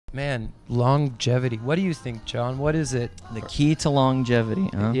Man, longevity. What do you think, John? What is it? The key to longevity,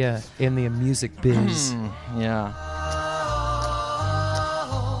 huh? Yeah, in the music biz. Yeah.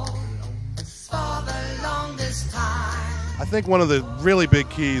 I think one of the really big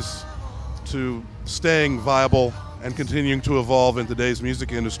keys to staying viable and continuing to evolve in today's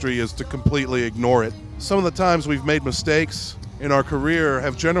music industry is to completely ignore it. Some of the times we've made mistakes in our career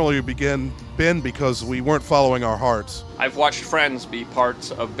have generally been because we weren't following our hearts. I've watched friends be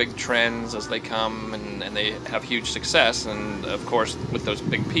parts of big trends as they come, and they have huge success, and of course with those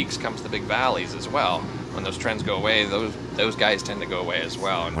big peaks comes the big valleys as well. When those trends go away, those guys tend to go away as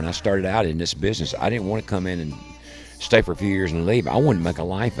well. When I started out in this business, I didn't want to come in and stay for a few years and leave. I wanted to make a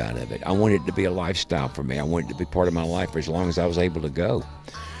life out of it. I wanted it to be a lifestyle for me. I wanted it to be part of my life for as long as I was able to go.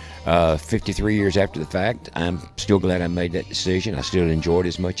 53 years after the fact, I'm still glad I made that decision. I still enjoyed it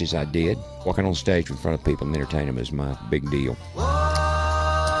as much as I did. Walking on stage in front of people and entertaining them is my big deal.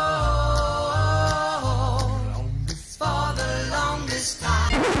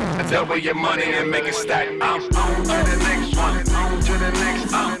 Double your money and make it stack. I'm on to the next one. On to the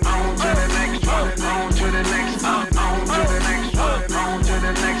next. On to the next one. On to the next. On to the next one. On to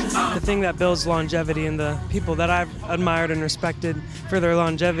the next. The thing that builds longevity and the people that I've admired and respected for their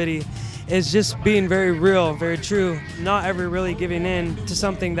longevity is just being very real, very true, not ever really giving in to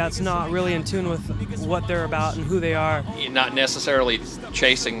something that's not really in tune with what they're about and who they are. You're not necessarily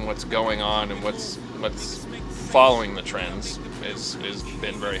chasing what's going on and what's following the trends has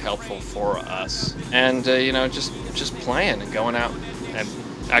been very helpful for us. And you know, just playing and going out and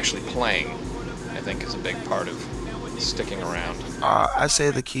actually playing, I think, is a big part of sticking around. I say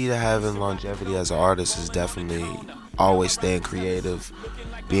the key to having longevity as an artist is definitely always staying creative,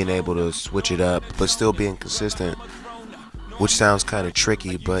 being able to switch it up, but still being consistent, which sounds kind of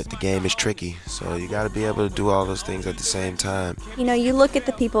tricky, but the game is tricky, so you got to be able to do all those things at the same time. You know, you look at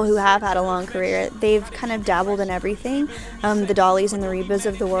the people who have had a long career, they've kind of dabbled in everything, the Dollys and the Rebas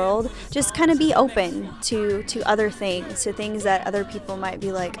of the world. Just kind of be open to other things, to things that other people might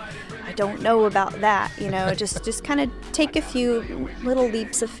be like, I don't know about that, you know. just kind of take a few little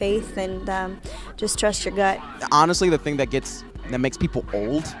leaps of faith and just trust your gut. Honestly, the thing that makes people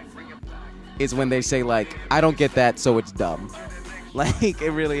old is when they say, like, I don't get that, so it's dumb. Like, it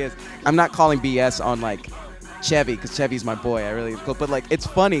really is. I'm not calling BS on, like, Chevy, because Chevy's my boy. I really, but, like, it's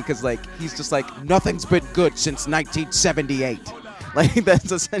funny because, like, he's just like, nothing's been good since 1978. Like,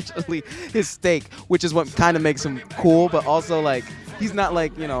 that's essentially his stake, which is what kind of makes him cool, but also, like, he's not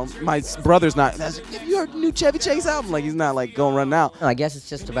like, you know, my brother's not, have you heard the new Chevy Chase album? Like, he's not like going run out. I guess it's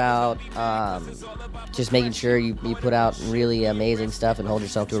just about just making sure you put out really amazing stuff and hold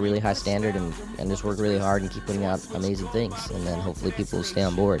yourself to a really high standard and just work really hard and keep putting out amazing things. And then hopefully people will stay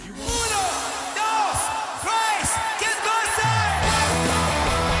on board.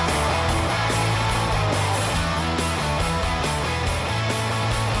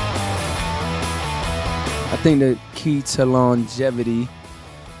 I think the key to longevity,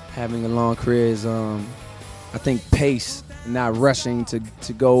 having a long career, is I think pace, not rushing to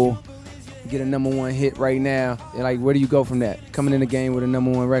go get a #1 hit right now. And like, where do you go from that? Coming in the game with a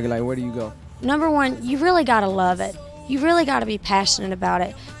 #1 record, like, where do you go? Number one, you really gotta love it. You really gotta be passionate about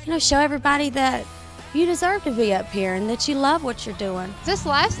it. You know, show everybody that you deserve to be up here and that you love what you're doing. This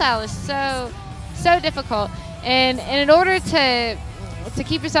lifestyle is so difficult, and in order to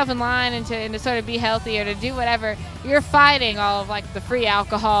keep yourself in line and to sort of be healthy or to do whatever, you're fighting all of like the free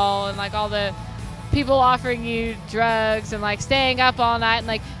alcohol and like all the people offering you drugs and like staying up all night, and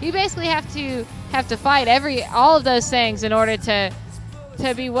like you basically have to fight all of those things in order to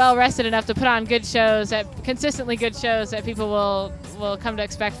be well rested enough to put on good shows, consistently good shows that people will come to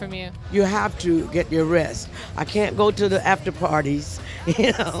expect from you. You have to get your rest. I can't go to the after parties,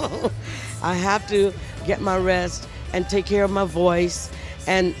 you know. I have to get my rest and take care of my voice,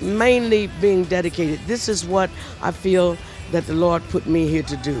 and mainly being dedicated. This is what I feel that the Lord put me here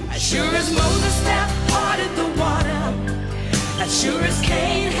to do. As sure as Moses stepped parted the water, as sure as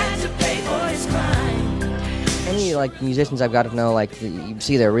Cain had to pay for his crime. Any like musicians I've got to know, like, you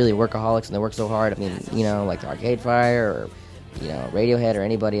see they're really workaholics and they work so hard. I mean, you know, like the Arcade Fire or, you know, Radiohead or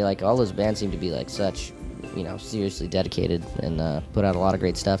anybody, like all those bands seem to be like such, you know, seriously dedicated and put out a lot of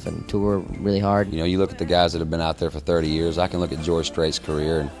great stuff and tour really hard. You know, you look at the guys that have been out there for 30 years. I can look at George Strait's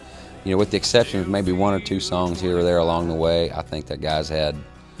career, and, you know, with the exception of maybe 1 or 2 songs here or there along the way, I think that guy's had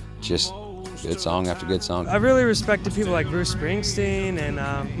just good song after good song. I really respected people like Bruce Springsteen, and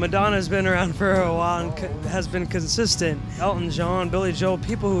Madonna's been around for a while and has been consistent. Elton John, Billy Joel,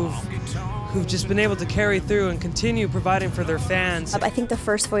 people who've just been able to carry through and continue providing for their fans. I think the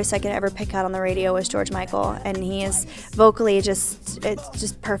first voice I could ever pick out on the radio was George Michael, and he is vocally it's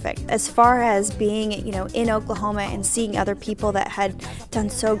just perfect. As far as being, you know, in Oklahoma and seeing other people that had done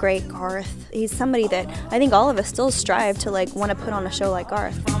so great, Garth, he's somebody that I think all of us still strive to like want to put on a show like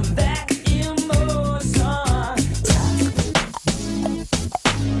Garth.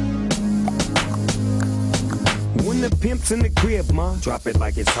 The pimps in the crib, ma. Drop it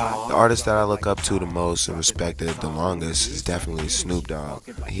like it's hot. The artist that I look up to the most and respected the longest is definitely Snoop Dogg.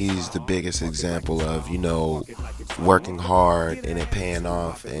 He's the biggest example of, you know, working hard and it paying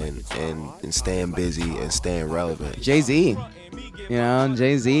off and staying busy and staying relevant. Jay-Z. You know,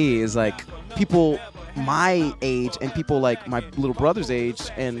 Jay-Z is like people my age and people like my little brother's age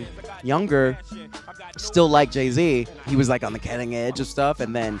and younger still like Jay-Z. He was like on the cutting edge of stuff,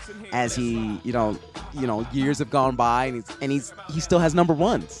 and then as he, you know, years have gone by, and he still has number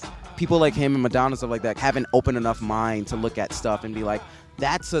ones. People like him and Madonna, stuff like that, have an open enough mind to look at stuff and be like,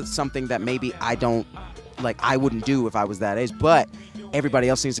 that's something that maybe I wouldn't do if I was that age, but everybody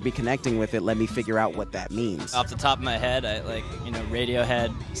else seems to be connecting with it. Let me figure out what that means. Off the top of my head, I like, you know,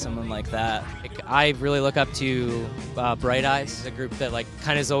 Radiohead, someone like that. I really look up to Bright Eyes, a group that like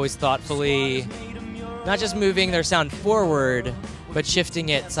kind of is always thoughtfully not just moving their sound forward, but shifting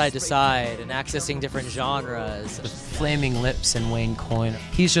it side to side and accessing different genres. Flaming Lips and Wayne Coyne.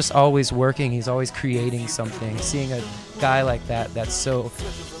 He's just always working. He's always creating something. Seeing a guy like that that's so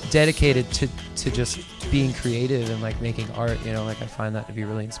dedicated to just being creative and like making art, you know, like I find that to be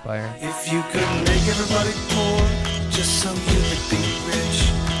really inspiring. If you could make everybody poor, just so you could be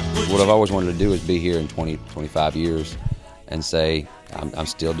rich. What I've always wanted to do is be here in 20, 25 years and say, I'm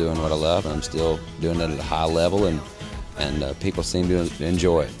still doing what I love, and I'm still doing it at a high level, and people seem to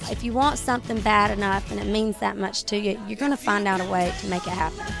enjoy it. If you want something bad enough and it means that much to you, you're going to find out a way to make it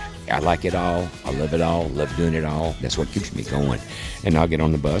happen. I like it all. I love it all. Love doing it all. That's what keeps me going. And I'll get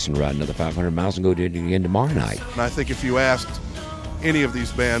on the bus and ride another 500 miles and go do it again tomorrow night. And I think if you asked any of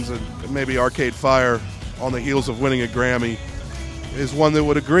these bands, and maybe Arcade Fire on the heels of winning a Grammy is one that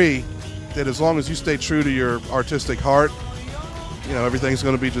would agree that as long as you stay true to your artistic heart, you know, everything's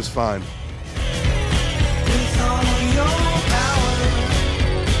going to be just fine.